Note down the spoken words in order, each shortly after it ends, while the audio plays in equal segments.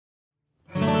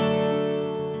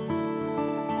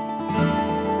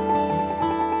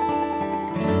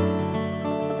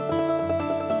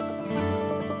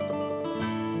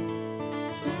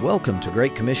Welcome to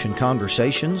Great Commission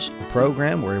Conversations, a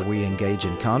program where we engage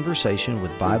in conversation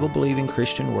with Bible-believing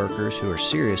Christian workers who are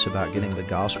serious about getting the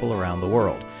gospel around the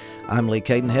world. I'm Lee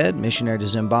Cadenhead, missionary to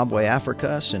Zimbabwe,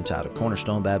 Africa, sent out of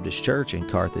Cornerstone Baptist Church in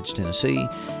Carthage, Tennessee,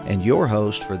 and your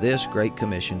host for this Great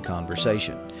Commission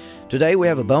Conversation. Today we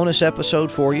have a bonus episode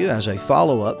for you as a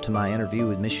follow-up to my interview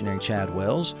with missionary Chad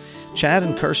Wells. Chad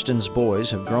and Kirsten's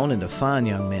boys have grown into fine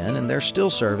young men, and they're still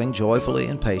serving joyfully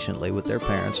and patiently with their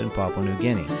parents in Papua New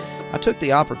Guinea. I took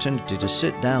the opportunity to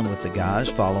sit down with the guys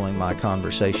following my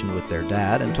conversation with their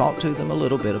dad and talk to them a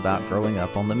little bit about growing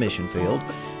up on the mission field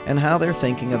and how they're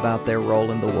thinking about their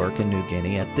role in the work in New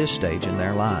Guinea at this stage in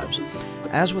their lives.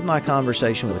 As with my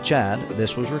conversation with Chad,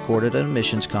 this was recorded at a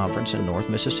missions conference in North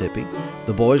Mississippi.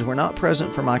 The boys were not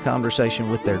present for my conversation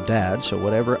with their dad, so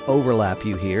whatever overlap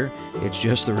you hear, it's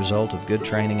just the result of good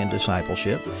training and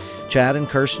discipleship. Chad and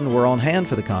Kirsten were on hand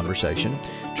for the conversation.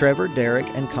 Trevor, Derek,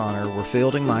 and Connor were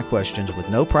fielding my questions with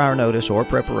no prior notice or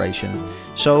preparation.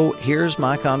 So here's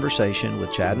my conversation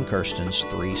with Chad and Kirsten's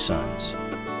three sons.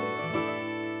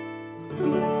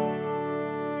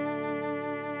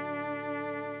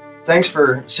 Thanks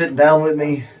for sitting down with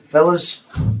me, fellas.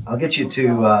 I'll get you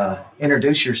to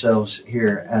introduce yourselves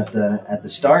here at the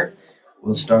start.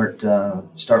 We'll start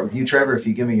with you, Trevor, if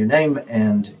you give me your name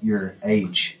and your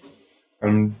age.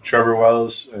 I'm Trevor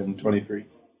Wells, I'm 23.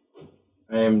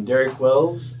 I am Derek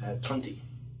Wells at 20.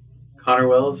 Connor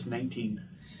Wells, 19.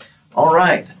 All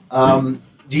right.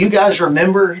 Do you guys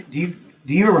remember?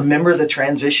 Do you remember the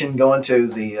transition going to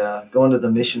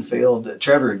the mission field?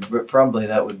 Trevor, probably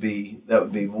that would be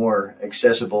more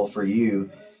accessible for you.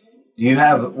 Do you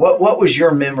have what was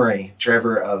your memory,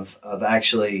 Trevor, of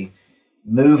actually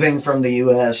moving from the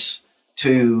U.S.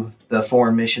 to the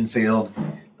foreign mission field?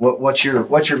 What's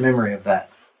your memory of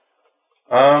that?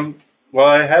 Well,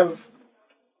 I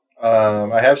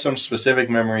have some specific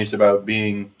memories about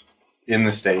being in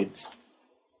the States.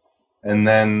 And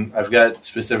then I've got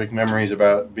specific memories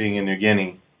about being in New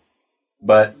Guinea.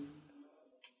 But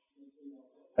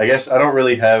I guess I don't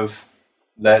really have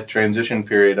that transition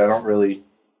period. I don't really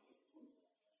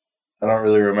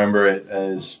remember it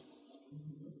as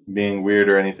being weird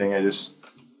or anything.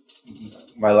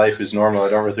 My life is normal.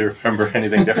 I don't really remember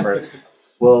anything different.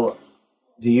 Well,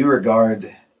 do you regard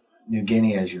New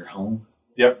Guinea as your home?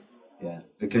 Yep. Yeah,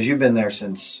 because you've been there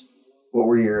since, what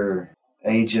were your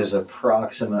ages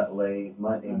approximately?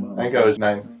 I think I was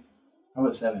 9. I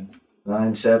was 7.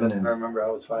 9, 7, and I remember I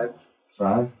was 5.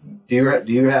 5. Do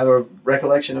you have a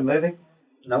recollection of moving?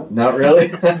 No, not really.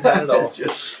 Not at all. It's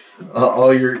just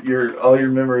all your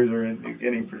memories are in New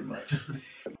Guinea, pretty much.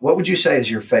 What would you say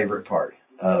is your favorite part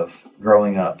of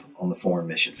growing up on the foreign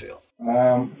mission field?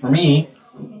 For me,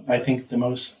 I think the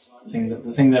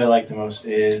thing that I like the most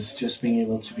is just being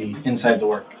able to be inside the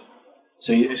work.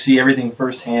 So you see everything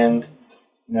firsthand.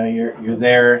 You know, you're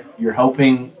there. You're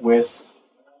helping with,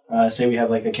 say we have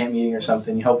like a camp meeting or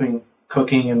something. You're helping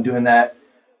cooking and doing that,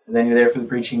 and then you're there for the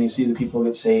preaching. You see the people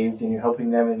get saved, and you're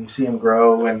helping them, and you see them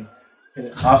grow. And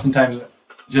oftentimes,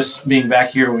 just being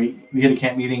back here, we hit a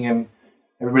camp meeting, and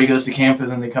everybody goes to camp,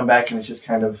 and then they come back, and it's just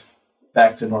kind of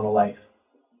back to normal life.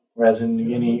 Whereas in New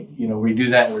Guinea, we do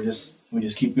that, and we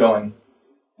just keep going,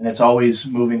 and it's always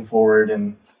moving forward.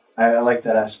 And I like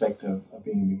that aspect of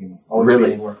being in New Guinea. Always really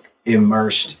doing work.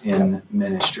 Immersed in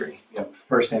ministry. Yep,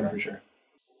 firsthand for sure.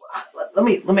 Let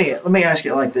me ask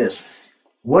you like this: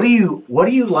 What do you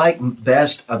like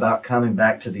best about coming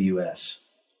back to the U.S.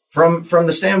 from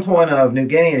the standpoint of New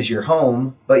Guinea as your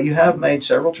home, but you have made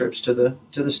several trips to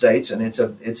the States, and it's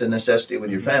a necessity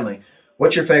with your family.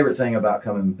 What's your favorite thing about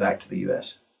coming back to the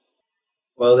U.S.?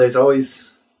 Well, there's always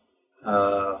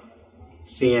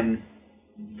seeing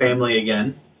family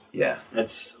again. Yeah,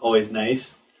 that's always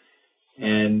nice.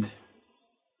 And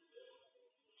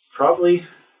probably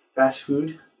fast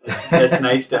food. That's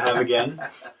nice to have again.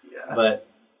 Yeah. But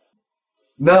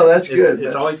no, that's good.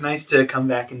 It's always nice to come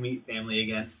back and meet family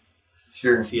again.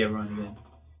 Sure. See everyone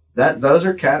again. Those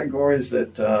are categories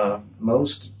that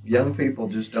most young people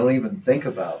just don't even think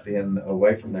about, being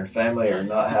away from their family or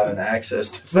not having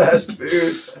access to fast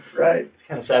food. Right. It's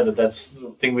kind of sad that that's the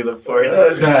thing we look forward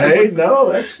to. Hey,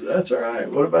 no, that's all right.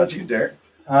 What about you, Derek?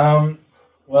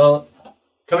 Well,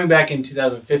 coming back in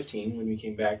 2015, when we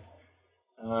came back,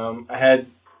 I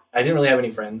didn't really have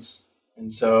any friends,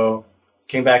 and so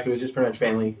came back. It was just pretty much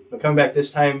family. But coming back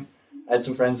this time, I had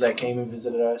some friends that came and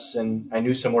visited us, and I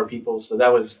knew some more people, so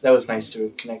that was nice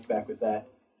to connect back with that.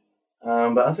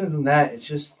 But other than that, it's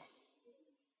just,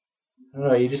 I don't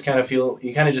know. You just kind of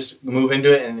just move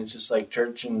into it, and it's just like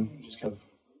church, and you just kind of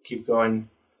keep going,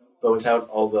 but without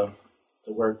all the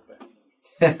work. But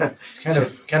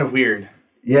it's kind of weird.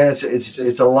 Yeah,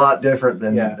 it's a lot different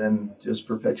than Yeah. than just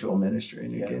perpetual ministry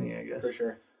in New Yeah, Guinea, I guess. for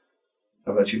sure.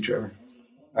 How about you, Trevor?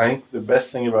 I think the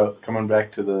best thing about coming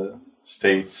back to the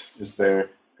States is their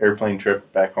airplane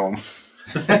trip back home.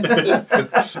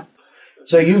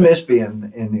 So you miss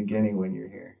being in New Guinea when you're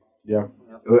here. Yeah.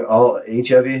 Each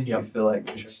of you, Yep. you feel like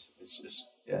it's just,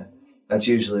 yeah. That's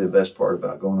usually the best part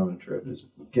about going on a trip is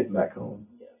getting back home.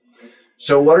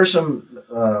 So what are some,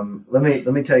 let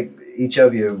me take each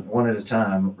of you one at a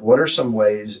time. What are some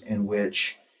ways in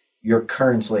which you're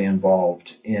currently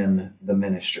involved in the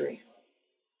ministry?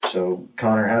 So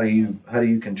Connor, how do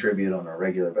you contribute on a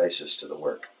regular basis to the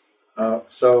work?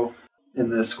 So in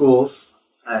the schools,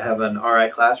 I have an RI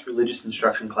class, religious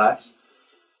instruction class,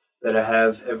 that I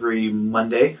have every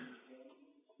Monday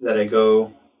that I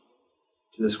go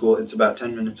to the school. It's about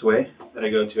 10 minutes away that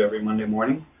I go to every Monday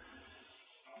morning.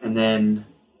 And then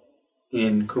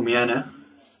in Kumiana,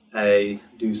 I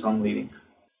do song leading.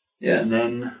 Yeah. And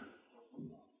then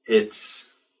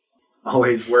it's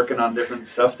always working on different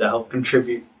stuff to help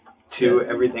contribute to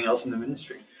everything else in the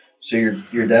ministry. So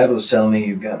your dad was telling me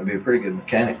you've gotten to be a pretty good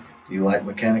mechanic. Do you like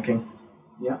mechanicking?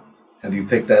 Yeah. Have you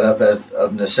picked that up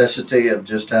of necessity of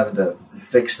just having to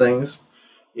fix things?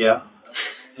 Yeah.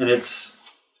 And it's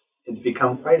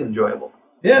become quite enjoyable.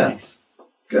 Yeah. Nice.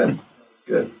 Good.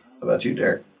 How about you,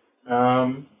 Derek?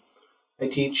 I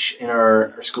teach in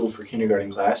our school for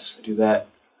kindergarten class. I do that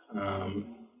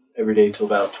every day till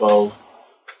about 12.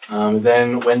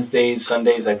 Then Wednesdays,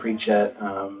 Sundays, I preach at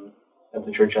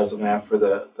the church I was looking at for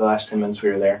the last 10 months we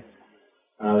were there.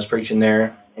 I was preaching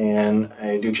there, and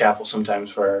I do chapel sometimes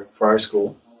for our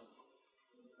school.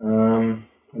 And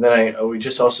then we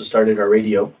just also started our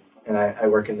radio, and I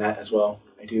work in that as well.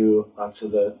 I do lots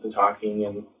of the talking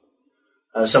and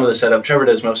some of the setup. Trevor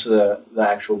does most of the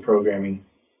actual programming,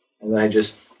 and then I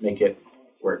just make it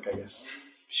work, I guess.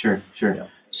 Sure. Yeah.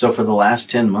 So for the last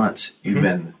 10 months, you've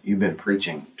been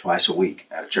preaching twice a week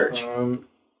at a church.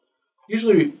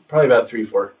 Usually probably about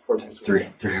 4 times a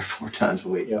week. Three or four times a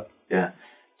week. Yep. Yeah.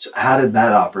 So how did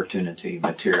that opportunity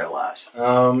materialize?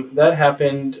 That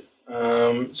happened.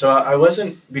 So I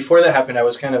wasn't, before that happened, I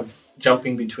was kind of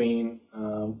jumping between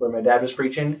where my dad was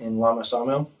preaching in Lama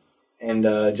Sawmill and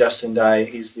Justin Dye,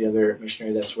 he's the other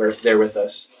missionary that's there with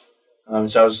us.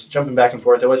 So I was jumping back and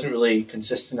forth. I wasn't really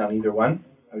consistent on either one.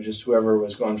 I was just, whoever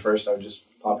was going first, I would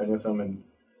just pop in with them and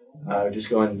just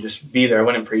go and just be there. I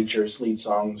wouldn't preach or lead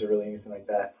songs or really anything like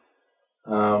that.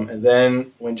 And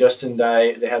then when Justin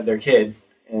died, they had their kid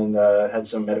and had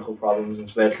some medical problems, and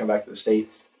so they had to come back to the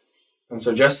States. And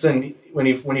so Justin, when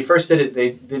he first did it,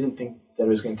 they didn't think that it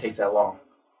was going to take that long.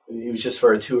 It was just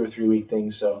for a 2 or 3 week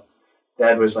thing. So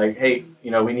Dad was like, hey,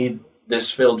 we need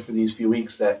this filled for these few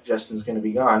weeks that Justin's going to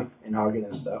be gone in Hagen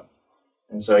and stuff.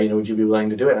 And so, would you be willing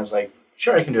to do it? And I was like,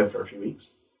 sure, I can do it for a few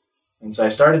weeks. And so I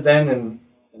started then, and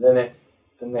then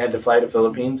they had to fly to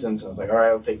Philippines, and so I was like, all right,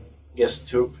 I'll take, I guess,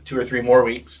 2 or 3 more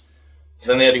weeks.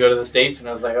 Then they had to go to the States, and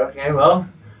I was like, okay, well,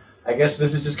 I guess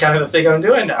this is just kind of the thing I'm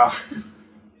doing now.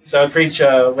 So I would preach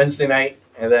Wednesday night,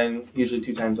 and then usually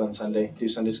 2 times on Sunday, do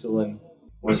Sunday school. And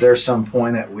Was there some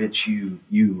point at which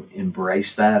you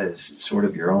embrace that as sort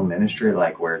of your own ministry,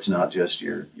 like where it's not just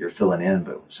you're filling in,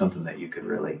 but something that you could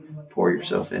really pour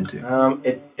yourself into?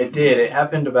 It did. It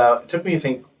happened it took me, I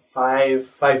think,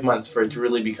 5 months for it to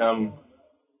really become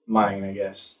mine, I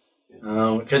guess.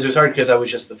 Because it was hard because I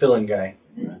was just the fill-in guy.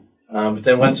 But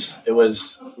then once it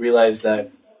was realized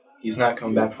that he's not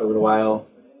coming back for a little while,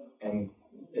 and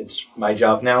it's my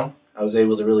job now, I was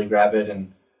able to really grab it.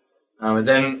 And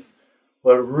then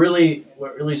what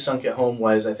really sunk it home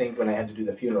was, I think, when I had to do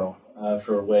the funeral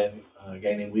for when a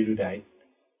guy named Wiru died,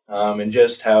 and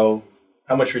just how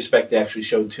much respect they actually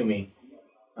showed to me,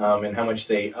 and how much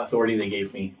authority they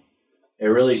gave me. It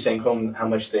really sank home how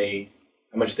much they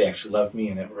actually loved me,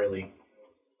 and it really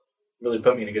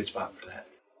put me in a good spot for that.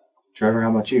 Trevor,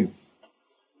 how about you?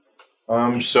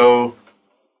 So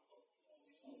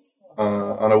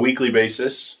on a weekly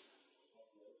basis,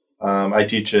 I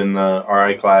teach in the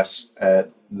RI class at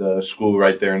the school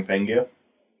right there in Pengia.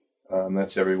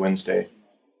 That's every Wednesday.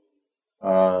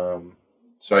 So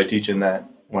I teach in that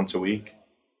once a week.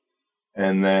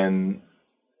 And then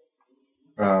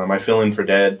I fill in for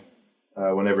Dad.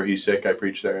 Whenever he's sick, I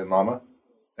preach there in Lama.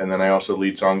 And then I also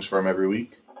lead songs for him every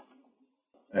week.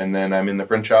 And then I'm in the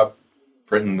print shop,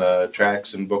 printing the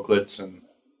tracts and booklets and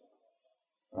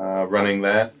running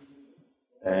that.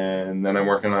 And then I'm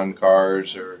working on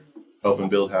cars or helping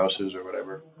build houses or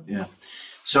whatever. Yeah.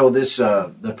 So this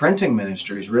the printing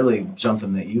ministry is really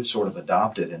something that you've sort of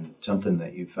adopted and something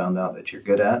that you found out that you're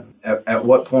good at. At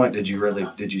what point did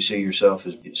you see yourself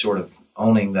as sort of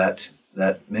owning that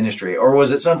ministry, or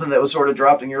was it something that was sort of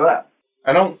dropped in your lap?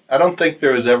 I don't think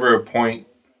there was ever a point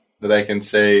that I can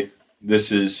say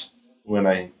this is when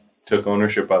I took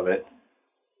ownership of it.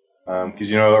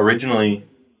 Because, originally,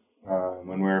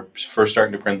 when we were first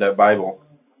starting to print that Bible,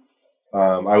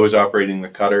 I was operating the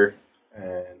cutter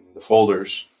and the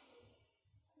folders.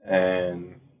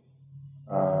 And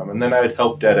then I would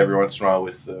help Dad every once in a while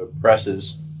with the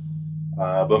presses.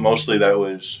 But mostly that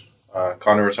was,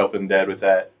 Connor was helping Dad with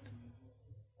that.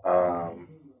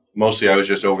 Mostly I was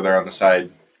just over there on the side,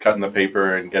 cutting the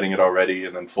paper and getting it all ready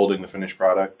and then folding the finished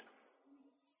product.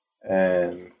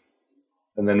 And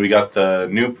then we got the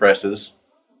new presses,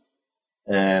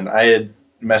 and I had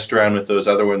messed around with those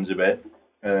other ones a bit.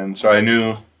 And so I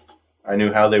knew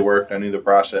how they worked. I knew the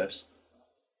process.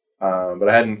 But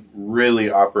I hadn't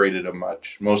really operated them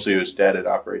much. Mostly it was Dad had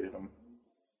operated them.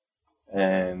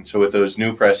 And so with those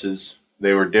new presses,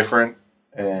 they were different,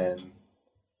 and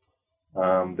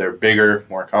they're bigger,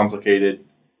 more complicated.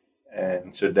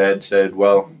 And so Dad said,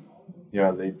 well,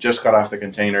 they just got off the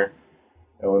container.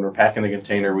 And when we're packing the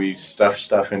container, we stuff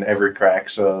stuff in every crack.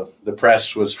 So the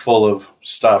press was full of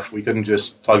stuff. We couldn't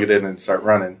just plug it in and start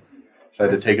running. So I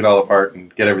had to take it all apart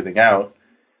and get everything out.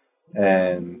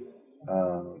 And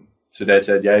so Dad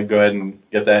said, yeah, go ahead and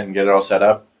get that and get it all set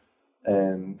up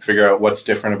and figure out what's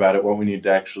different about it, what we need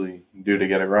to actually do to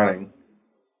get it running.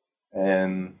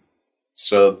 And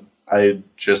so I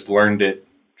just learned it,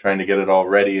 trying to get it all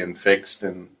ready and fixed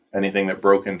and anything that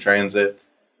broke in transit.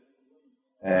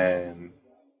 And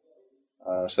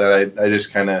so I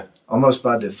just kind of... Almost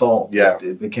by default, yeah.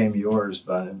 It became yours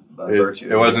by virtue.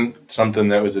 It wasn't something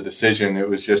that was a decision. It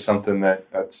was just something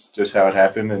that's just how it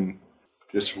happened, and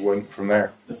just went from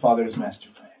there. The father's master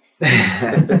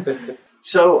plan.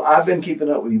 So I've been keeping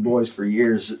up with you boys for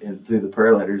years through the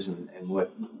prayer letters and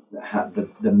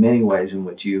the many ways in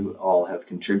which you all have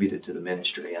contributed to the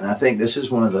ministry. And I think this is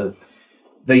one of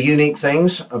the unique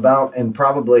things about, and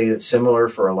probably it's similar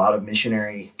for a lot of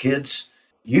missionary kids.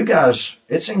 You guys,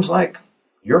 it seems like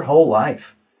your whole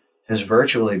life has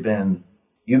virtually been,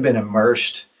 you've been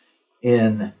immersed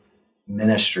in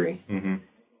ministry. Mm-hmm.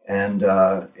 And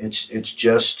it's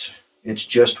just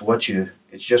what you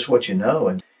know.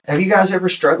 And have you guys ever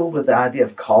struggled with the idea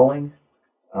of calling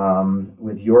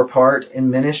with your part in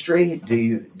ministry?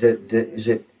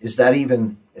 Is that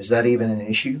even an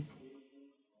issue?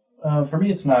 For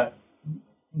me, it's not.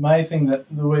 My thing, that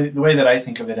the way that I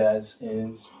think of it as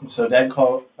is, so Dad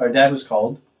was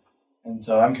called, and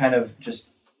so I'm kind of just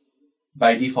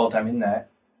by default I'm in that,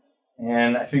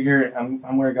 and I figure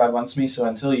I'm where God wants me. So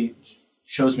until He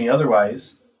shows me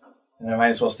otherwise, then I might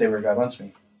as well stay where God wants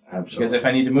me. Absolutely. Because if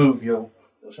I need to move, He'll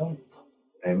show me.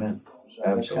 Amen. So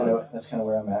Absolutely. That's kind of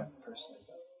where I'm at personally.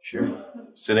 Sure.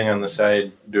 Sitting on the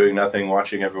side, doing nothing,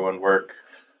 watching everyone work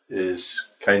is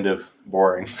kind of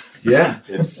boring. Yeah.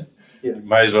 It's Yes.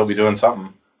 Might as well be doing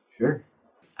something. Sure.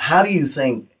 How do you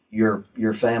think your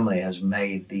family has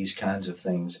made these kinds of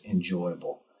things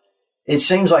enjoyable? It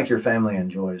seems like your family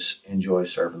enjoys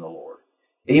serving the Lord,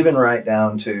 even right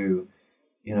down to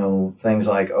things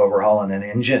like overhauling an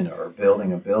engine or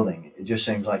building a building. It just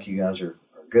seems like you guys are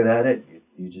good at it.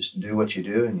 You just do what you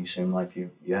do, and you seem like you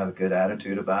have a good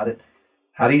attitude about it.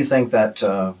 How do you think that?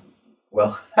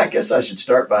 Well, I guess I should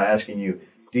start by asking you.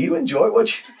 Do you enjoy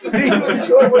what you do?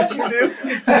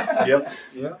 Yep.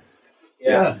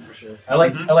 Yeah, for sure. I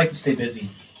like to stay busy.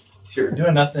 Sure.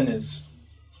 Doing nothing it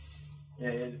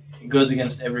goes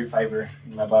against every fiber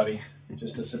in my body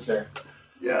just to sit there.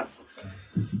 Yeah.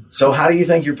 So how do you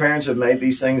think your parents have made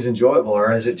these things enjoyable,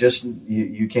 or is it just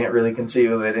you can't really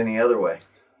conceive of it any other way?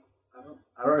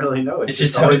 I don't really know. It's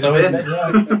just how it's always been.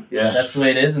 Yeah. Yeah. That's the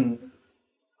way it is, and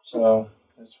so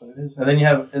that's what it is. And then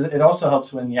it also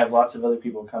helps when you have lots of other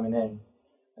people coming in,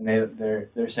 and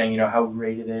they're saying, how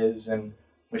great it is, and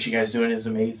what you guys doing is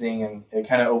amazing, and it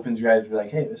kind of opens your eyes to be like,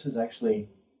 hey, this is actually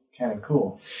kind of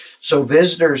cool. So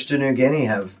visitors to New Guinea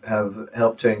have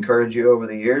helped to encourage you over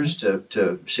the years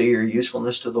to see your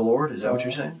usefulness to the Lord. Is that what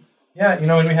you're saying? Yeah,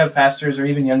 when we have pastors or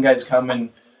even young guys come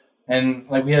and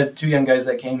like we had 2 young guys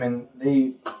that came and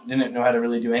they didn't know how to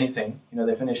really do anything.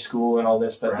 They finished school and all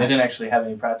this, but They didn't actually have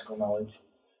any practical knowledge.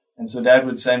 And so Dad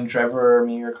would send Trevor or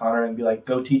me or Connor and be like,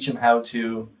 go teach him how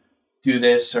to do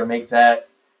this or make that.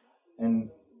 And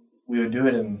we would do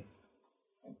it, and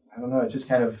I don't know, it's just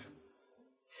kind of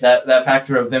that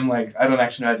factor of them like, I don't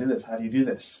actually know how to do this. How do you do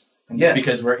this? And just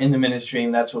because we're in the ministry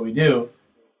and that's what we do,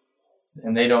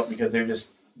 and they don't because they're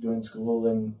just doing school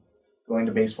and going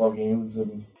to baseball games.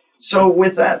 And so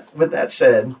with that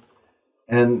said,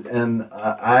 and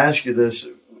I ask you this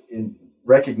in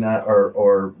recognize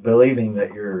or believing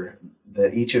that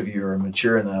that each of you are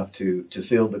mature enough to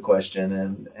field the question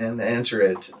and answer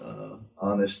it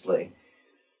honestly.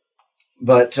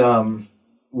 But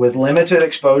with limited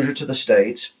exposure to the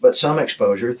States, but some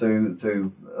exposure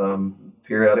through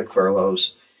periodic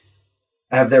furloughs,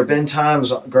 have there been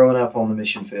times growing up on the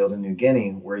mission field in New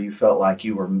Guinea where you felt like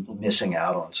you were missing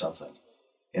out on something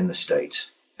in the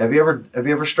States? Have you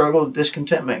ever struggled with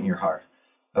discontentment in your heart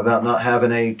about not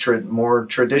having a more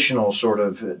traditional sort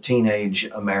of teenage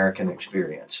American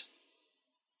experience?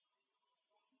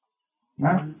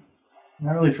 Not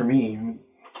really for me,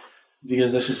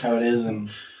 because that's just how it is, and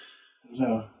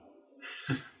so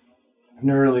I've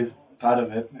never really thought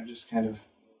of it. I just kind of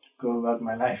go about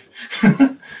my life.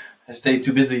 I stay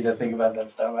too busy to think about that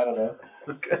stuff. I don't know.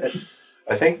 Good.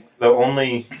 I think the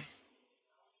only,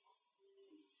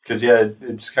 because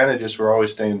it's kind of just we're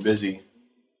always staying busy,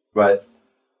 but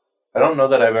I don't know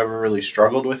that I've ever really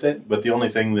struggled with it. But the only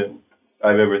thing that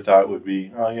I've ever thought would be,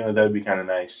 that would be kind of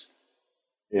nice,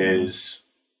 is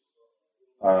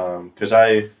because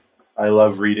I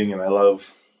love reading and I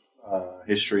love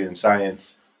history and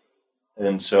science,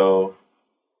 and so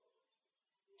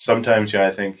sometimes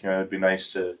I think it'd be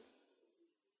nice to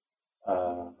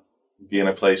be in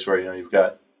a place where you've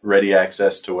got ready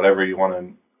access to whatever you want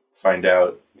to find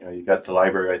out. You've got the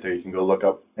library right there. You can go look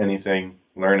up anything,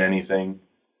 learn anything.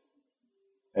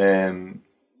 And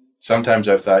sometimes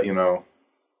I've thought,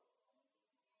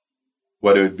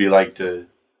 what it would be like to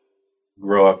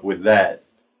grow up with that.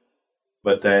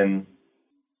 But then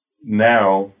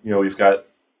now, we've got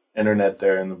internet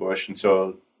there in the bush. And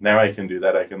so now I can do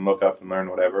that. I can look up and learn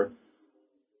whatever.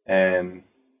 And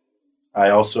I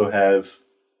also have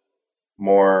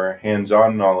more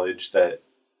hands-on knowledge that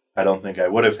I don't think I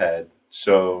would have had.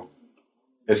 So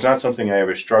it's not something I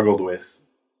ever struggled with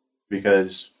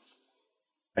because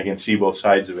I can see both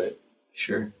sides of it.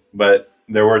 Sure. But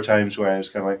there were times where I was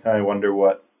kind of like, I wonder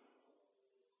what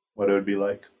it would be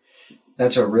like.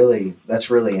 That's really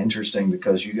interesting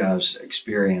because you guys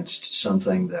experienced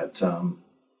something that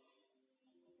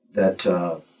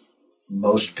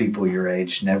most people your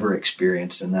age never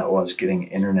experienced, and that was getting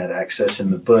internet access in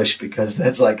the bush, because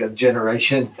that's like a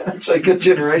generation. It's like a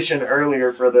generation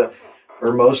earlier for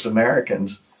most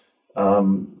Americans.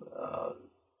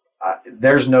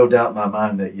 There's no doubt in my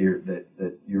mind that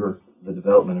the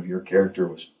development of your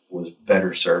character was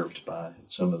better served by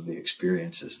some of the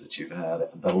experiences that you've had,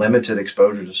 the limited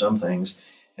exposure to some things,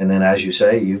 and then, as you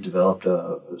say, you've developed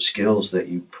skills that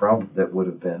that would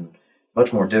have been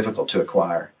much more difficult to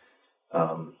acquire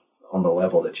on the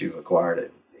level that you've acquired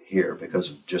it here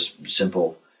because of just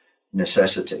simple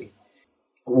necessity.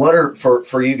 What are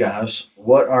for you guys?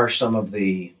 What are some of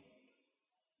the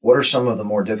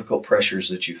more difficult pressures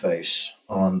that you face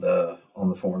on the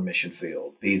foreign mission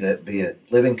field? Be it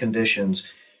living conditions,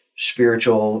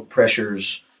 spiritual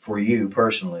pressures for you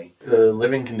personally. The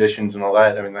living conditions and all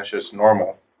that. That's just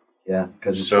normal. Yeah,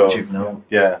 because it's what you've known.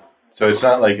 Yeah, so it's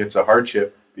not like it's a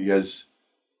hardship because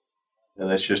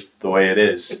that's just the way it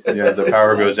is. The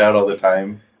power goes out all the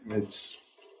time. It's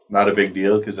not a big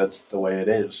deal because that's the way it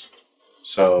is.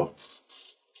 So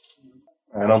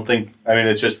I don't think,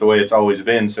 it's just the way it's always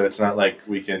been, so it's not like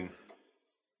we can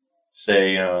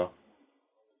say,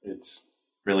 it's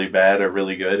really bad or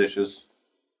really good. It's just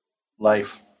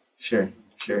life. Sure.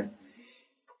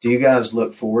 Do you guys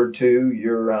look forward to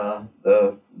your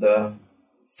the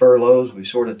furloughs? We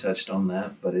sort of touched on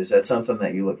that, but is that something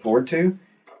that you look forward to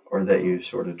or that you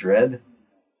sort of dread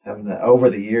having that over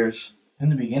the years? In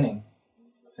the beginning.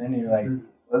 Then you're like,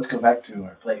 let's go back to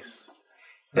our place.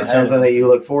 It's something that you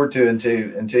look forward to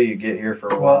until you get here for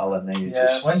a while, and then you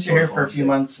just once you're here for a few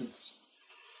months, it's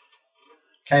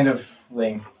kind of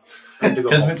lame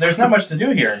because there's not much to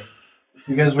do here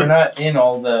because we're not in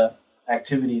all the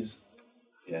activities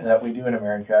that we do in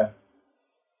America,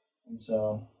 and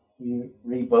so we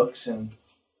read books, and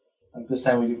like this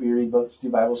time we read books, do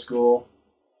Bible school,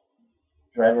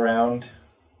 drive around.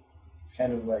 It's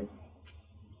kind of like,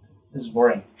 this is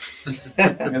boring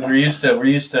because we're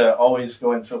used to always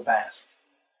going so fast.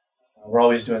 We're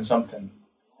always doing something,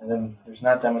 and then there's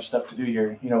not that much stuff to do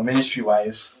here. Ministry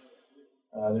wise,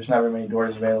 there's not very many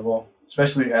doors available,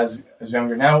 especially as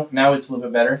younger. Now it's a little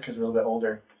bit better because we're a little bit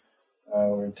older.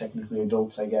 We're technically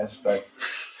adults, I guess, but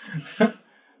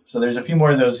so there's a few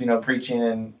more of those, preaching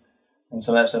and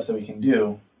some of that stuff that we can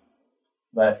do.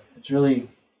 But it's really,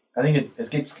 I think it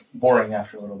gets boring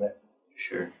after a little bit.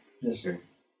 Sure. Sure.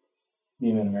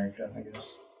 Being in America, I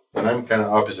guess. And I'm kind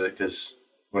of opposite because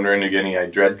when we're in New Guinea, I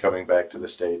dread coming back to the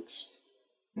States.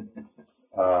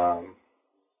 But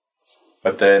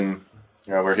then,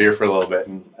 we're here for a little bit,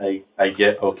 and I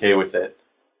get okay with it.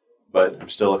 but I'm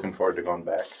still looking forward to going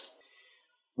back.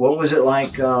 What was it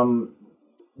like?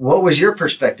 What was your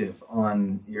perspective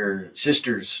on your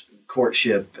sister's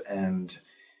courtship and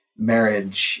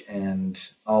marriage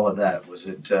and all of that? Was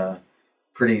it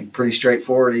pretty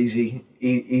straightforward,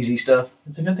 easy stuff?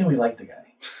 It's a good thing we like the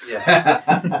guy. Yeah.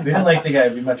 If we didn't like the guy,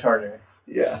 it'd be much harder.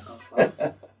 Yeah.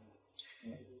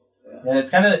 And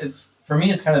it's for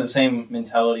me, it's kind of the same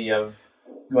mentality of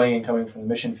going and coming from the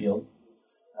mission field.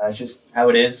 It's just how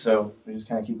it is, so we just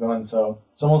kind of keep going. So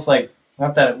it's almost like,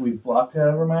 not that we've blocked it out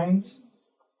of our minds,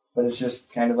 but it's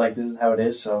just kind of like, this is how it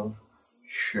is, so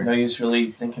Sure. no use really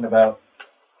thinking about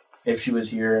if she was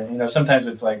here. Sometimes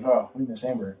it's like, oh, we miss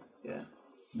Amber. Yeah.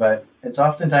 But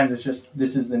oftentimes it's just,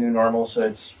 this is the new normal, so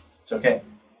it's okay.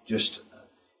 Just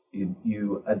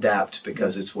you adapt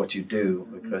because it's what you do,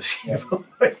 because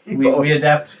We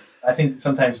adapt, I think,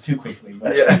 sometimes too quickly,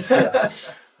 but Yeah.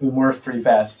 we morph pretty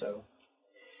fast.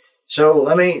 So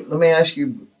let me ask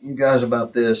you guys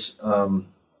about this.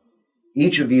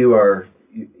 Each of you are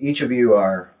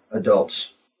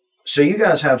adults, so you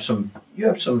guys have some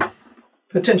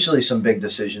potentially some big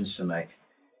decisions to make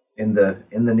in the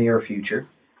near future,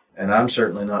 and I'm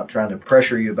certainly not trying to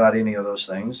pressure you about any of those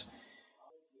things.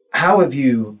 How have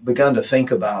you begun to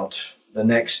think about the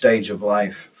next stage of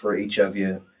life for each of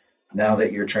you now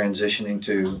that you're transitioning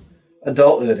to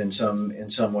adulthood in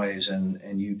some ways,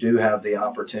 and you do have the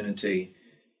opportunity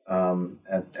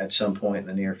at some point in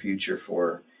the near future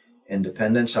for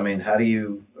independence? I mean, how do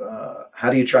you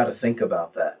try to think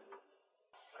about that?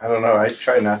 I don't know. I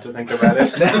try not to think about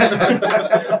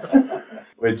it,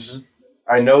 which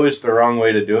I know is the wrong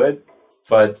way to do it,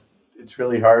 but it's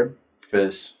really hard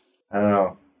because, I don't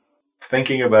know,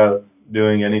 thinking about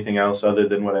doing anything else other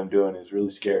than what I'm doing is really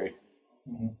scary.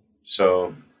 Mm-hmm.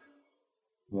 So,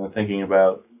 thinking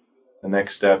about the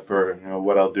next step or,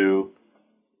 what I'll do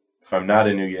if I'm not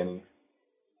in New Guinea,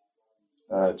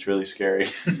 it's really scary.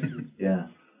 Yeah.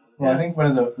 Well, I think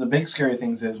one of the big scary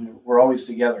things is we're always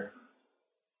together.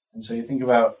 And so you think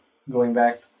about going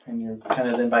back and you're kind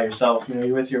of then by yourself,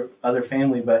 you're with your other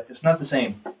family, but it's not the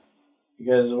same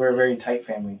because we're a very tight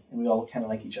family and we all kind of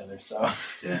like each other. So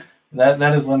Yeah.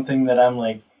 that is one thing that I'm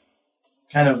like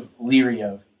kind of leery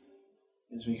of,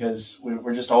 is because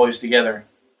we're just always together.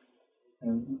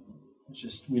 And it's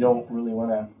just, we don't really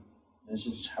want to, it's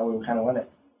just how we kind of want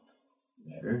it.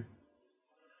 Sure.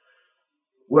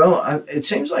 Well, it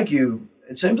seems like you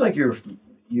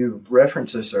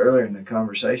referenced this earlier in the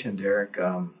conversation, Derek.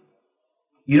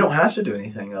 You don't have to do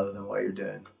anything other than what you're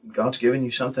doing. God's given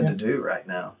you something to do right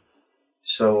now.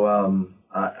 So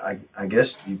I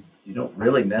guess you don't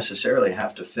really necessarily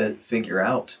have to figure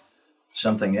out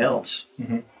something else.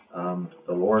 Mm-hmm.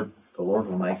 The Lord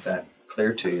will make that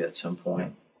clear to you at some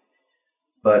point.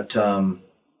 But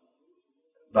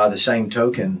by the same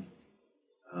token,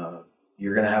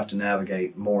 you're going to have to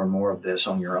navigate more and more of this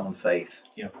on your own faith.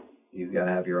 Yep. You've got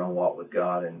to have your own walk with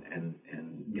God and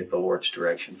get the Lord's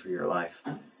direction for your life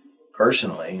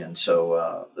personally. And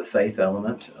so the faith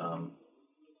element,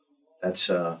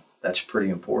 that's pretty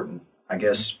important. I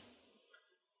guess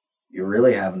you're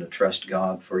really having to trust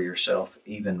God for yourself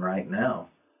even right now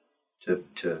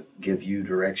to give you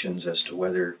directions as to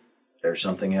whether there's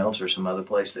something else or some other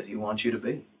place that He wants you to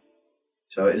be.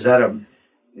 So is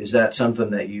that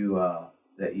something that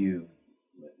you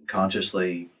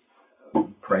consciously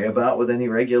pray about with any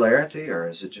regularity, or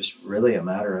is it just really a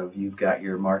matter of you've got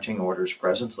your marching orders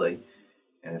presently,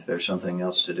 and if there's something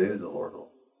else to do, the Lord will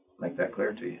make that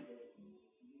clear to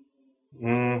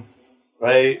you?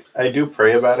 I do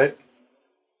pray about it,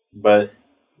 but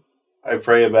I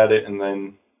pray about it and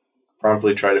then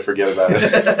promptly try to forget about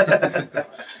it.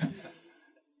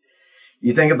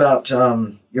 You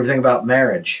ever think about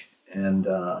marriage, and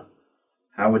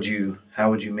how would you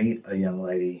meet a young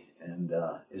lady, and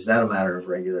is that a matter of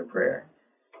regular prayer?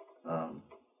 I'm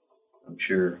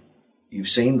sure you've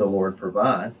seen the Lord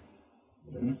provide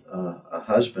a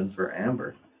husband for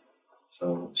Amber,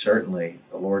 so certainly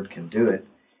the Lord can do it.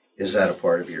 Is that a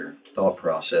part of your thought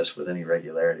process with any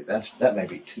regularity? That may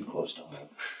be too close to home.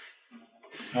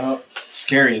 Well,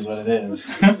 scary is what it is.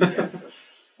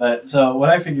 So what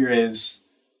I figure is,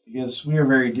 because we are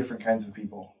very different kinds of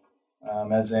people,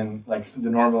 as in like the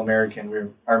normal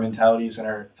American, our mentalities and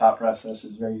our thought process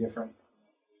is very different.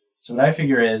 So what I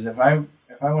figure is, if I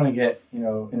want to get in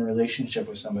a relationship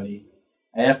with somebody,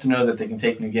 I have to know that they can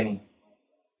take New Guinea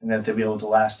and that they'll be able to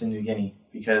last in New Guinea,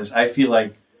 because I feel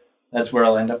like that's where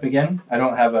I'll end up again. I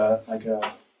don't have a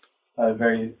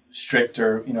very strict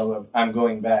or I'm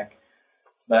going back,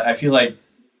 but I feel like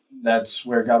that's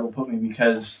where God will put me,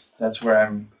 because that's where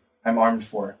I'm armed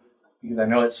for, because I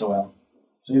know it so well.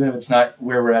 So even if it's not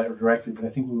where we're at directly, but I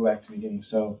think we go back to the beginning.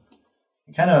 So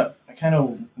I kind of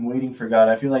am waiting for God.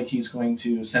 I feel like He's going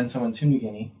to send someone to New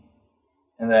Guinea,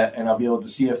 and I'll be able to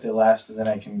see if they last, and then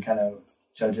I can kind of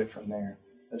judge it from there.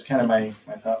 That's kind of my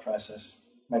thought process.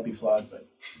 Might be flawed, but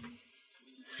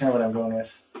it's kind of what I'm going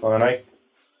with. Well, and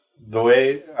the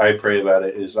way I pray about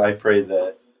it is I pray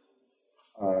that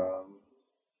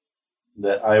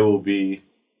that I will be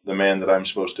the man that I'm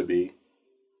supposed to be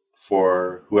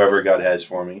for whoever God has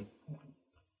for me.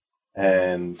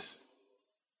 And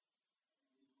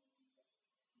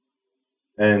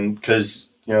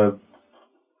because,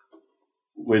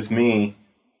 with me,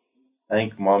 I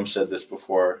think Mom said this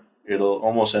before, it'll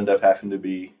almost end up having to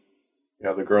be,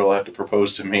 the girl will have to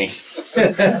propose to me.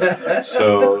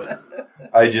 So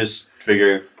I just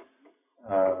figure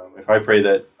if I pray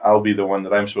that I'll be the one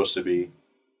that I'm supposed to be,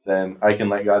 then I can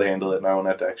let God handle it and I won't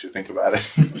have to actually think about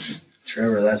it.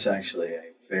 Trevor, that's actually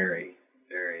a very,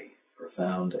 very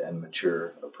profound and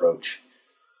mature approach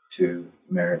to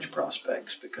marriage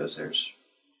prospects, because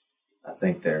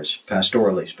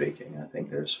pastorally speaking, I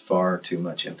think there's far too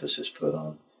much emphasis put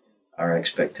on our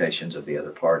expectations of the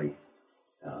other party.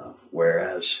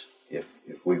 Whereas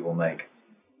if we will make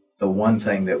the one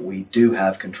thing that we do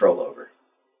have control over,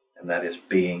 and that is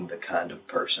being the kind of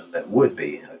person that would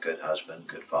be a good husband,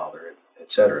 good father,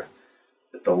 etc.,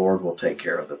 that the Lord will take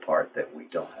care of the part that we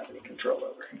don't have any control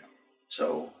over.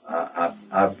 So I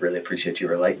really appreciate you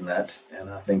relating that, and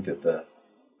I think that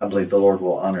I believe the Lord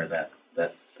will honor that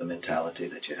the mentality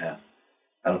that you have.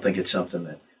 I don't think it's something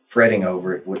that fretting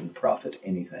over it wouldn't profit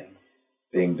anything.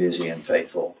 Being busy and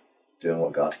faithful, doing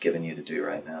what God's given you to do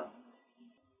right now.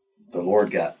 The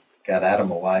Lord got Adam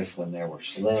a wife when there were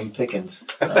slim pickings.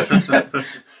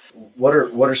 What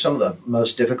are some of the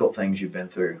most difficult things you've been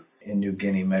through in New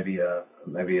Guinea? Maybe a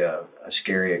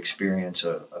scary experience,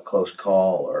 a close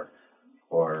call,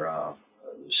 or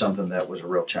something that was a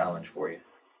real challenge for you.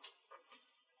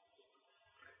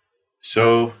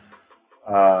 So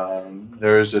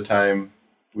there was a time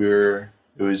it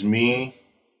was me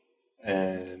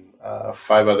and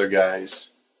 5 other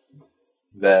guys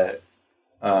that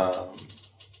I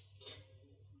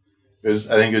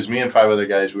think it was me and 5 other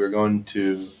guys. We were going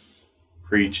to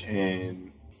preach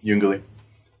in Yungli.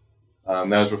 That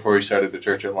was before we started the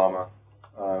church at Lama.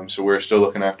 So we were still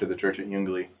looking after the church at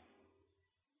Yungli.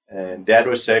 And Dad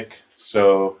was sick,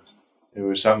 so it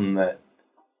was something that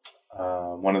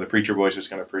one of the preacher boys was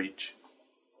going to preach.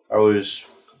 I was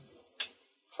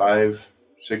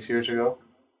 5-6 years ago.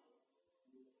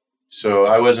 So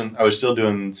I was still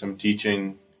doing some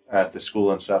teaching at the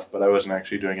school and stuff, but I wasn't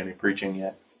actually doing any preaching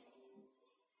yet.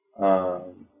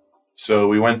 So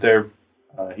we went there,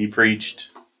 he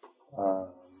preached,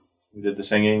 we did the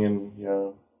singing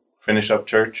and, finished up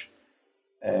church,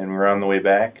 and we were on the way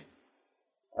back.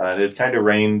 It had kind of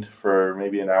rained for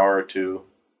maybe an hour or two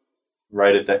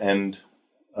right at the end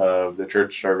of the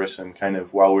church service and kind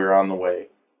of while we were on the way.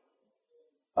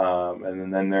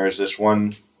 And then there's this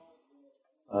one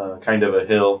kind of a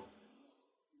hill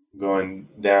going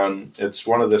down. It's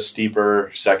one of the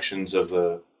steeper sections of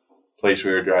the place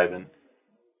we were driving.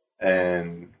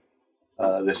 And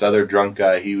this other drunk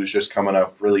guy, he was just coming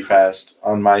up really fast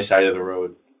on my side of the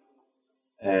road.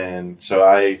 And so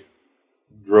I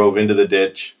drove into the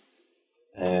ditch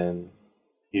and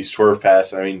he swerved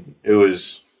past. I mean, it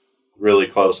was really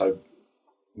close.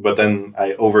 But then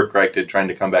I overcorrected trying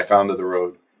to come back onto the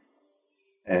road.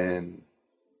 And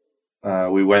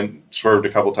we swerved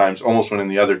a couple times, almost went in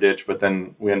the other ditch, but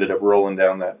then we ended up rolling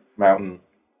down that mountain.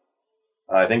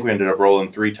 I think we ended up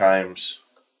rolling 3 times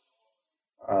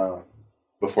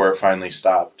before it finally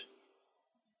stopped.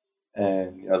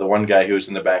 And the one guy who was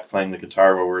in the back playing the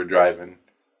guitar while we were driving,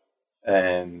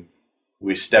 and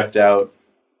we stepped out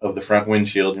of the front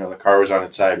windshield. The car was on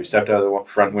its side. We stepped out of the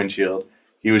front windshield.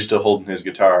 He was still holding his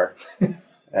guitar,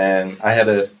 and I had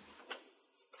a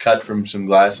cut from some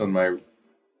glass on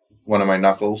one of my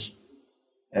knuckles,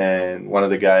 and one of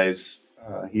the guys,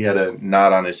 he had a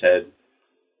knot on his head.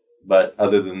 But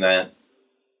other than that,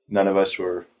 none of us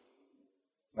were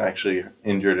actually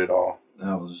injured at all.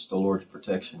 That was the Lord's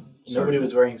protection. Nobody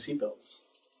was wearing seatbelts.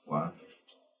 Wow.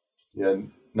 Yeah,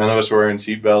 none of us were wearing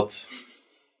seatbelts.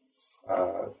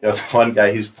 The one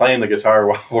guy, he's playing the guitar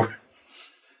while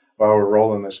we're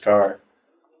rolling this car.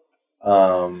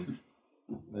 And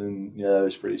yeah, it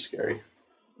was pretty scary.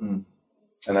 Mm.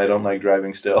 And I don't like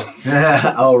driving still.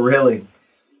 Oh, really?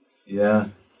 Yeah.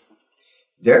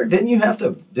 Derek, didn't you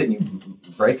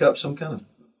break up some kind of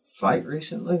fight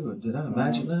recently? Did I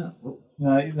imagine that?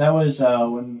 No, that was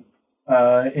when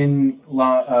in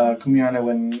Kumiana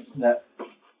when that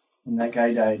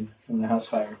guy died from the house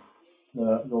fire.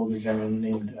 the older gentleman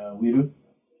named Wiru.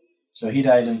 So he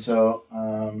died, and so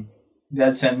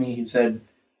Dad sent me. He said,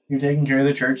 "You're taking care of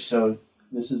the church, so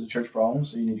this is a church problem,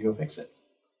 so you need to go fix it."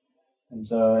 And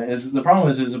so the problem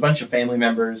was, it was a bunch of family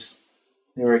members.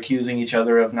 They were accusing each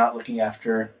other of not looking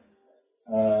after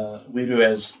Wiru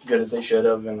as good as they should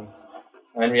have, and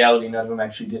in reality, none of them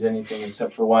actually did anything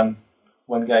except for one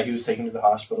guy. He was taken to the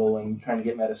hospital and trying to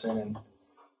get medicine,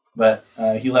 but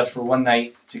he left for one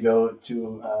night to go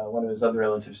to one of his other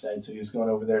relatives died, so he was going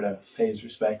over there to pay his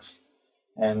respects,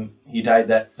 and he died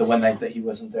the one night that he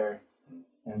wasn't there.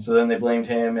 And so then they blamed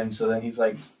him, and so then he's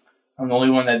like, "I'm the only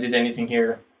one that did anything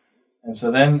here." And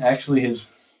so then actually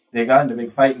they got into a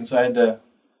big fight, and so I had to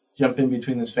jump in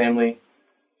between this family,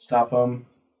 stop them,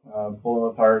 pull them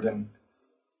apart, and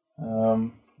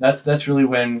that's really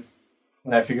when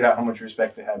I figured out how much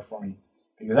respect they had for me,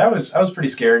 because I was pretty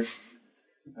scared.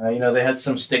 They had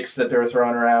some sticks that they were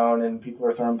throwing around, and people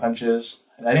were throwing punches,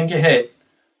 and I didn't get hit.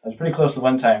 I was pretty close the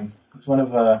one time. It's one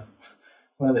of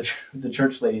the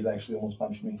church ladies actually almost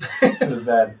punched me. It was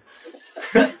bad.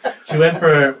 She went for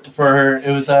her.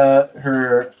 It was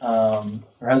her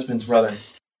husband's brother.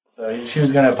 So she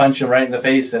was gonna punch him right in the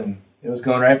face, and it was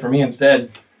going right for me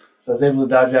instead. So I was able to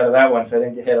dodge out of that one, so I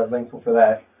didn't get hit. I was thankful for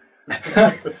that.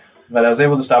 But I was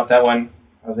able to stop that one.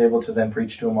 I was able to then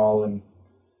preach to them all and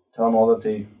tell them all that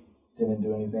they didn't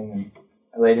do anything, and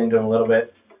I laid into them a little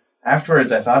bit.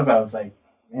 Afterwards, I thought about it. I was like,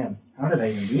 man, how did I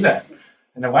even do that?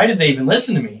 And then why did they even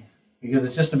listen to me? Because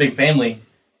it's just a big family.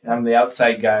 I'm the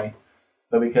outside guy.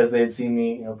 But because they had seen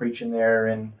me, preaching there,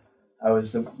 and I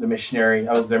was the missionary.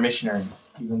 I was their missionary,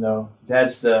 even though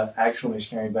Dad's the actual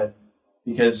missionary. But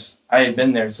because I had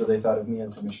been there, so they thought of me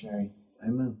as the missionary.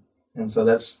 Amen. And so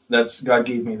that's God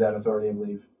gave me that authority, I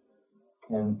believe,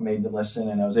 and made the lesson,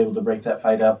 and I was able to break that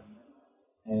fight up.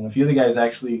 And a few of the guys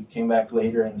actually came back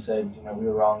later and said, we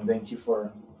were wrong. Thank you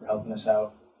for helping us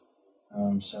out.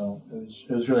 So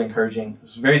it was really encouraging. It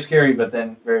was very scary, but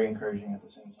then very encouraging at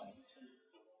the same time.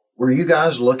 Were you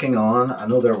guys looking on? I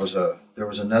know there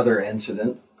was another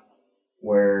incident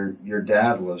where your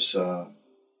dad was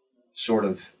sort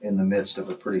of in the midst of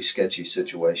a pretty sketchy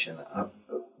situation.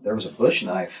 There was a bush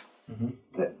knife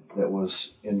that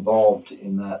was involved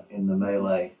in the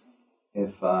melee,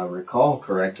 if I recall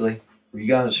correctly. Were you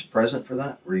guys present for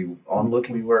that? Were you on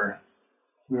looking? We were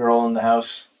all in the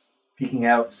house, peeking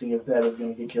out, seeing if Dad was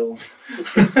going to get killed.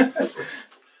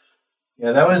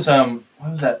 Yeah, that was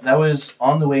what was that? That was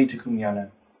on the way to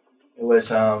Kumiana. It was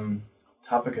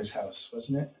Topeka's house,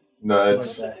 wasn't it? No,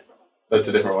 that's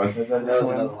a different one. Was that That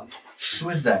was another one. Who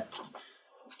is that?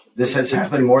 This has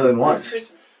happened more than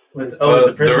once.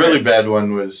 The really bad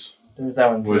one was There was that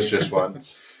one too. just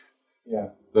once. Yeah,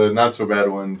 The not so bad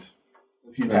ones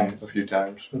a few times. A few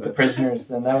times. With the prisoners,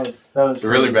 then that was. The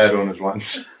really bad one was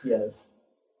once. Yes.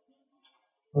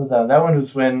 What was that? That one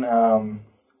was when.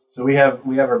 So we have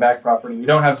our back property. We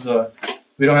don't have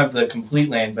the complete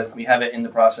land, but we have it in the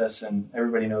process, and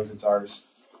everybody knows it's ours.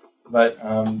 But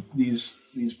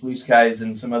these police guys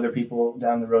and some other people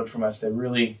down the road from us, they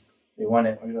want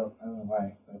it. I don't know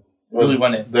why. But they really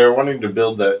want it. They're wanting to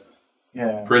build that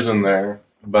Yeah. prison there,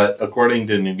 but according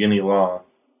to New Guinea law,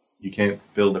 you can't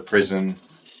build a prison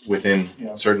within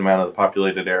a certain amount of the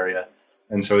populated area,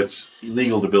 and so it's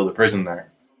illegal to build a prison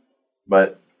there.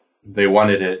 But they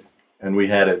wanted it, and we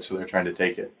had it, so they're trying to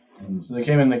take it. So they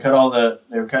came in. They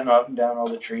were cutting down all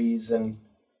the trees and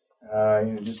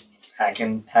just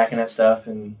hacking at stuff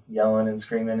and yelling and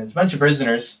screaming. It's a bunch of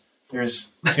prisoners.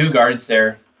 There's 2 guards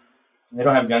there. They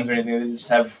don't have guns or anything.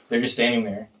 They're just standing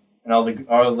there, and all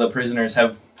the prisoners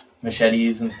have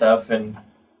machetes and stuff. And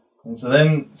so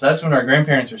that's when our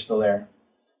grandparents are still there.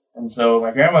 And so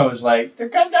my grandma was like, "They're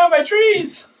cutting down my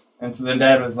trees." And so then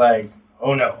Dad was like,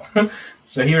 "Oh no!"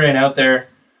 So he ran out there,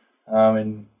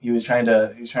 and he was trying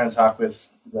to talk with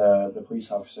the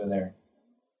police officer there.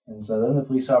 And so then the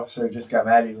police officer just got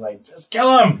mad. He's like, "Just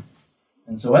kill him!"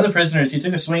 And so one of the prisoners, he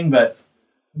took a swing, but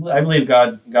I believe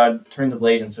God turned the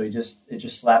blade, and so it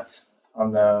just slapped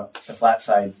on the flat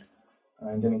side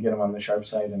and didn't get him on the sharp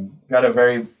side, and got a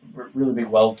really big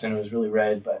welt, and it was really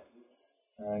red, but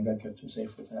God kept him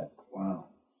safe with that. Wow.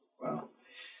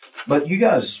 But you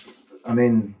guys, I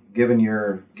mean, given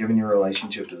your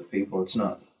relationship to the people, it's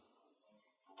not.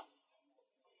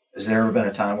 Has there ever been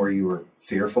a time where you were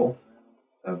fearful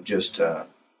of just of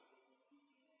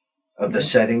the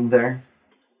setting there?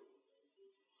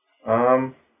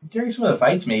 During some of the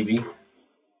fights, maybe,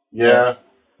 Yeah,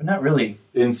 but not really.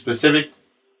 in specific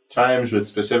times with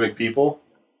specific people,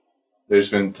 there's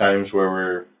been times where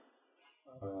we're,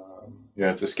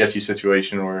 it's a sketchy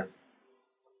situation. We're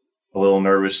a little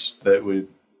nervous that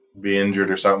be injured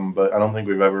or something, but I don't think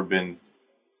we've ever been,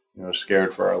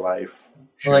 scared for our life.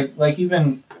 Sure. Like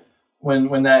even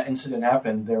when that incident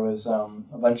happened, there was a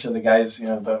bunch of the guys,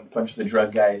 a bunch of the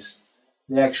drug guys.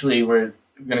 They actually were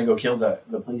going to go kill the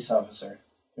police officer.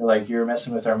 They're like, "You're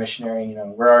messing with our missionary.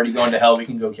 We're already going to hell. We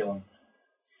can go kill him."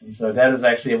 And so Dad was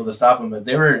actually able to stop him. But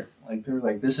they were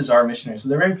like, "This is our missionary." So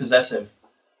they're very possessive.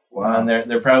 Wow. And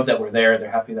they're proud that we're there.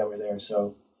 They're happy that we're there.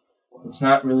 So it's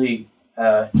not really,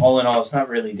 all in all, it's not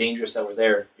really dangerous that we're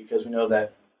there, because we know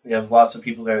that we have lots of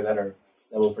people there that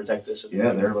will protect us.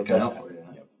 Yeah, they're looking out for you.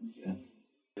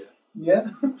 Yep. Yeah.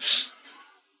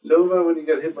 Nova, when you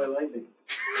got hit by lightning.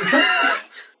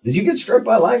 Did you get struck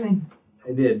by lightning?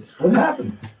 I did. What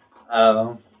happened?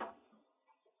 I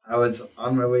was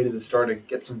on my way to the store to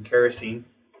get some kerosene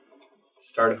to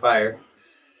start a fire.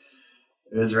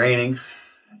 It was raining,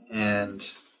 and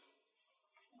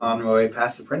on my way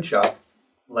past the print shop,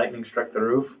 lightning struck the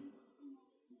roof,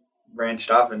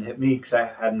 branched off and hit me because I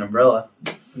had an umbrella.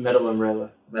 Metal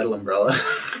umbrella.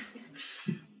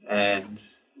 And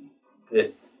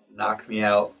it knocked me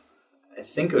out. I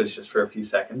think it was just for a few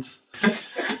seconds.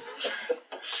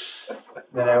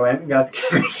 Then I went and got the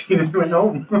kerosene and went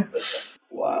home.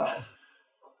 Wow.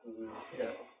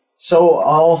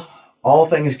 So all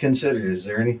things considered, is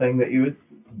there anything that you would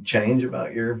change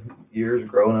about your years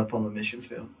growing up on the mission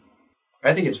field?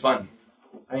 I think it's fun.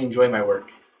 I enjoy my work.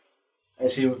 I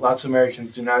see lots of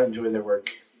Americans do not enjoy their work,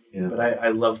 but I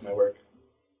love my work.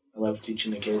 I love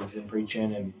teaching the kids and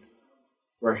preaching and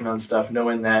working on stuff,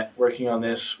 knowing that working on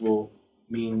this will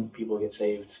mean people get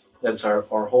saved. That's our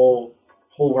whole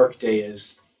work day,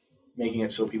 is making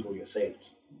it so people get saved.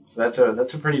 So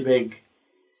that's a pretty big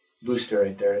booster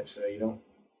right there. So it's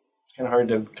kind of hard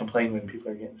to complain when people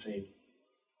are getting saved.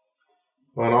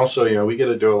 Well, and also, we get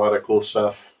to do a lot of cool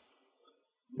stuff.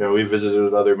 We visited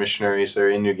with other missionaries there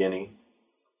in New Guinea,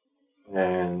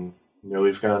 and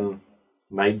we've gone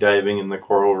night diving in the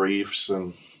coral reefs,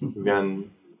 and we've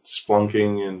gone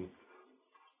splunking and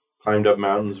climbed up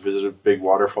mountains, visited big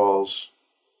waterfalls,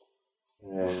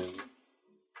 and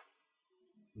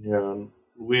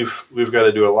we've got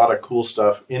to do a lot of cool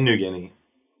stuff in New Guinea.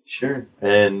 Sure.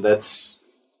 And that's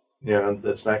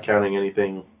not counting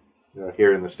anything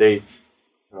here in the States.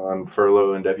 On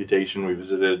furlough and deputation, we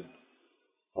visited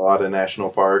a lot of national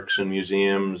parks and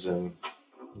museums, and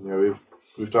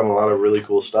we've done a lot of really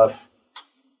cool stuff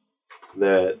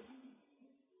that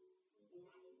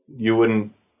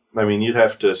you'd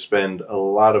have to spend a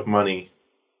lot of money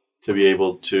to be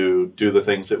able to do the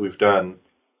things that we've done,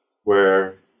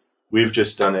 where we've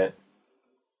just done it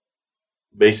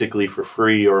basically for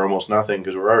free or almost nothing,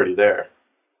 because we're already there.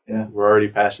 Yeah. We're already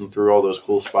passing through all those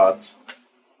cool spots.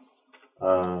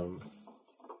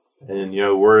 And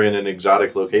we're in an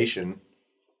exotic location,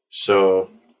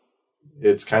 so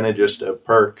it's kind of just a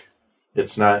perk.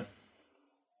 It's not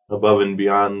above and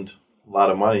beyond a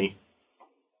lot of money.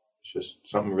 It's just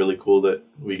something really cool that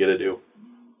we get to do.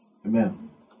 Amen.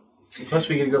 And plus,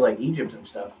 we get to go like Egypt and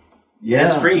stuff. Yeah.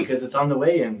 It's free because it's on the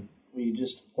way, and we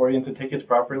just orient the tickets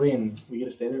properly, and we get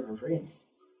to stay there for free.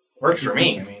 Works for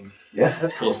me. I mean,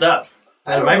 that's cool stuff.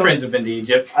 My friends have been to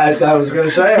Egypt. I was going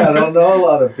to say, I don't know a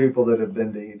lot of people that have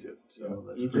been to Egypt. So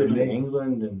that's Egypt and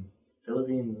England and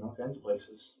Philippines and all kinds of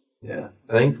places. Yeah.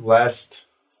 I think last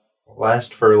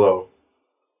furlough,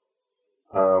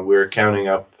 we were counting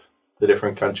up the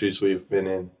different countries we've been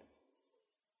in.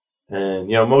 And,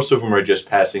 most of them are just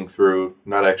passing through,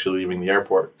 not actually leaving the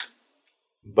airport.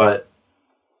 But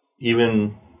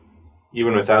even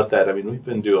without that, we've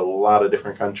been to a lot of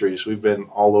different countries. We've been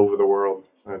all over the world.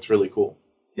 And it's really cool.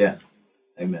 Yeah.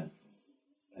 Amen.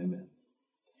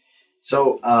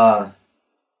 So,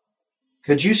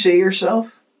 could you see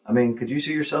yourself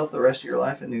the rest of your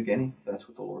life in New Guinea, if that's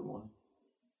what the Lord wanted?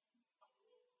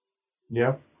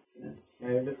 Yeah.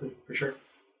 Yeah, definitely, for sure.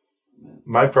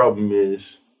 My problem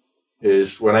is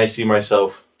when I see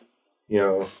myself,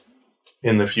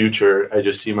 in the future, I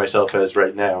just see myself as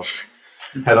right now.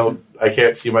 I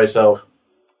can't see myself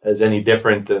as any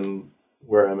different than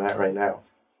where I'm at right now.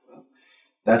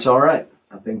 That's all right.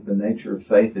 I think the nature of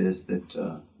faith is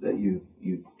that you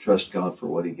trust God for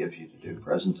what He gives you to do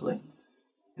presently.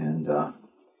 And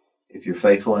if you're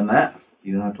faithful in that,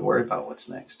 you don't have to worry about what's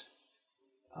next.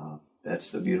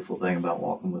 That's the beautiful thing about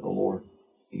walking with the Lord.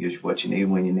 He gives you what you need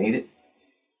when you need it.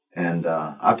 And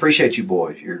I appreciate you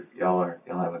boys. Y'all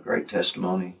have a great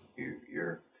testimony.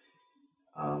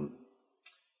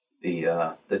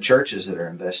 The churches that are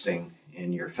investing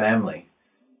in your family,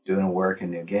 doing a work in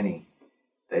New Guinea,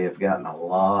 they have gotten a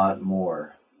lot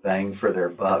more bang for their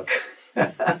buck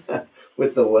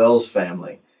with the Wells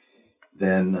family.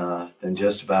 than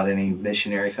just about any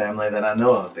missionary family that I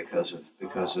know of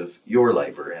because of your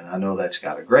labor. And I know that's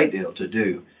got a great deal to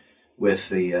do with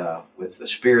the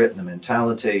spirit and the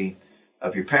mentality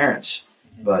of your parents.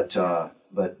 But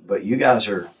you guys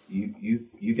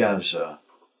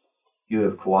you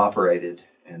have cooperated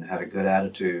and had a good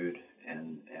attitude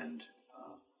and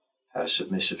had a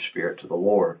submissive spirit to the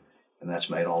Lord, and that's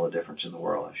made all the difference in the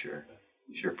world. I sure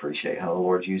appreciate how the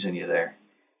Lord's using you there,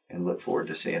 and look forward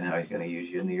to seeing how He's going to use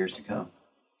you in the years to come.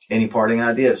 Any parting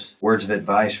ideas, words of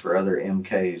advice for other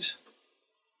MKs?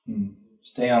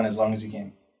 Stay on as long as you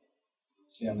can.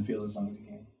 Stay on the field as long as you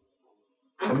can.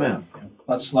 Amen.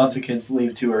 Lots of kids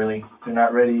leave too early. They're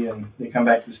not ready, and they come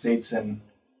back to the States, and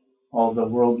all the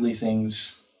worldly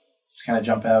things just kind of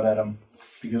jump out at them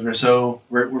because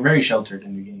we're very sheltered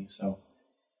in New Guinea. So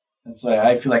that's why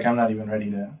I feel like I'm not even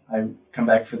ready to. I come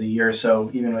back for the year or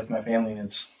so, even with my family, and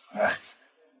it's I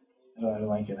don't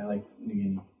like it. I like New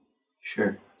Guinea.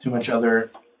 Sure. Too much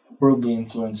other worldly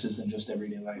influences in just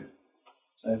everyday life.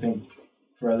 So I think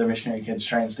for other missionary kids,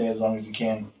 try and stay as long as you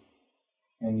can,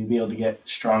 and you'll be able to get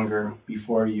stronger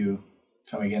before you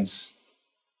come against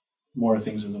more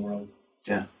things of the world.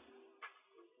 Yeah.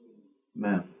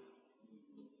 Man.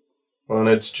 Well, and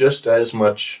it's just as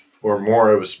much or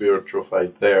more of a spiritual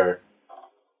fight there,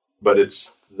 but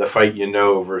it's the fight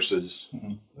versus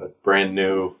a brand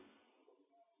new,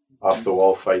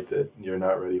 off-the-wall fight that you're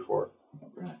not ready for.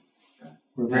 Right.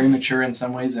 We're very mature in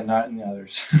some ways and not in the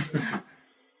others.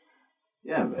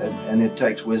 Yeah, and it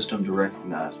takes wisdom to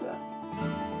recognize that.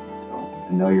 So,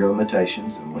 and know your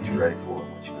limitations and what you're ready for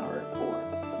and what you're not ready for.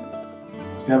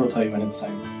 God will tell you when it's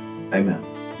time. Amen.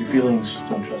 Your feelings,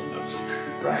 don't trust those.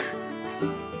 Right.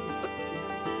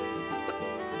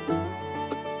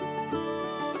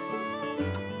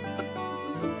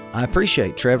 I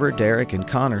appreciate Trevor, Derek, and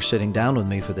Connor sitting down with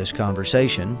me for this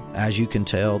conversation. As you can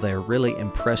tell, they're really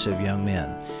impressive young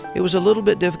men. It was a little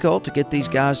bit difficult to get these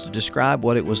guys to describe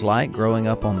what it was like growing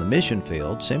up on the mission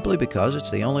field, simply because it's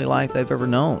the only life they've ever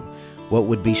known. What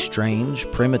would be strange,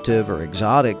 primitive, or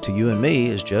exotic to you and me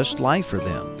is just life for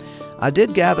them. I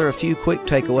did gather a few quick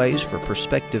takeaways for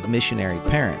prospective missionary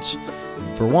parents.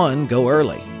 For one, go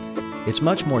early. It's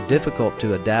much more difficult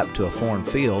to adapt to a foreign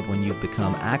field when you've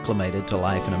become acclimated to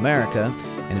life in America,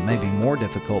 and it may be more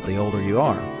difficult the older you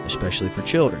are, especially for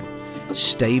children.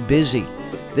 Stay busy.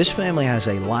 This family has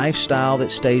a lifestyle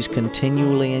that stays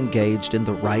continually engaged in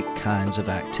the right kinds of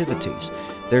activities.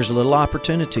 There's a little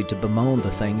opportunity to bemoan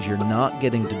the things you're not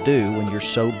getting to do when you're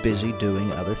so busy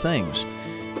doing other things.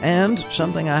 And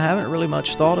something I haven't really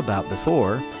much thought about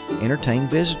before, entertain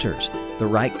visitors, the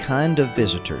right kind of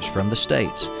visitors from the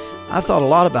States. I've thought a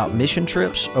lot about mission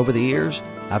trips over the years.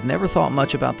 I've never thought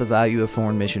much about the value of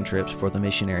foreign mission trips for the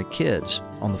missionary kids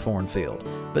on the foreign field,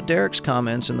 but Derek's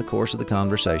comments in the course of the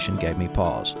conversation gave me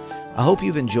pause. I hope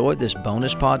you've enjoyed this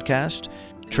bonus podcast.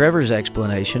 Trevor's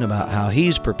explanation about how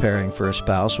he's preparing for a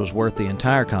spouse was worth the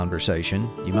entire conversation.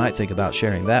 You might think about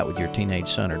sharing that with your teenage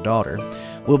son or daughter.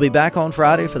 We'll be back on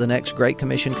Friday for the next Great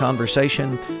Commission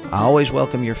conversation. I always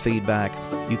welcome your feedback.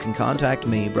 You can contact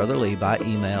me, Brother Lee, by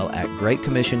email at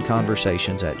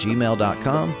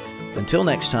greatcommissionconversations@gmail.com. Until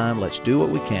next time, let's do what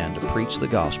we can to preach the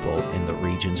gospel in the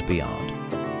regions beyond.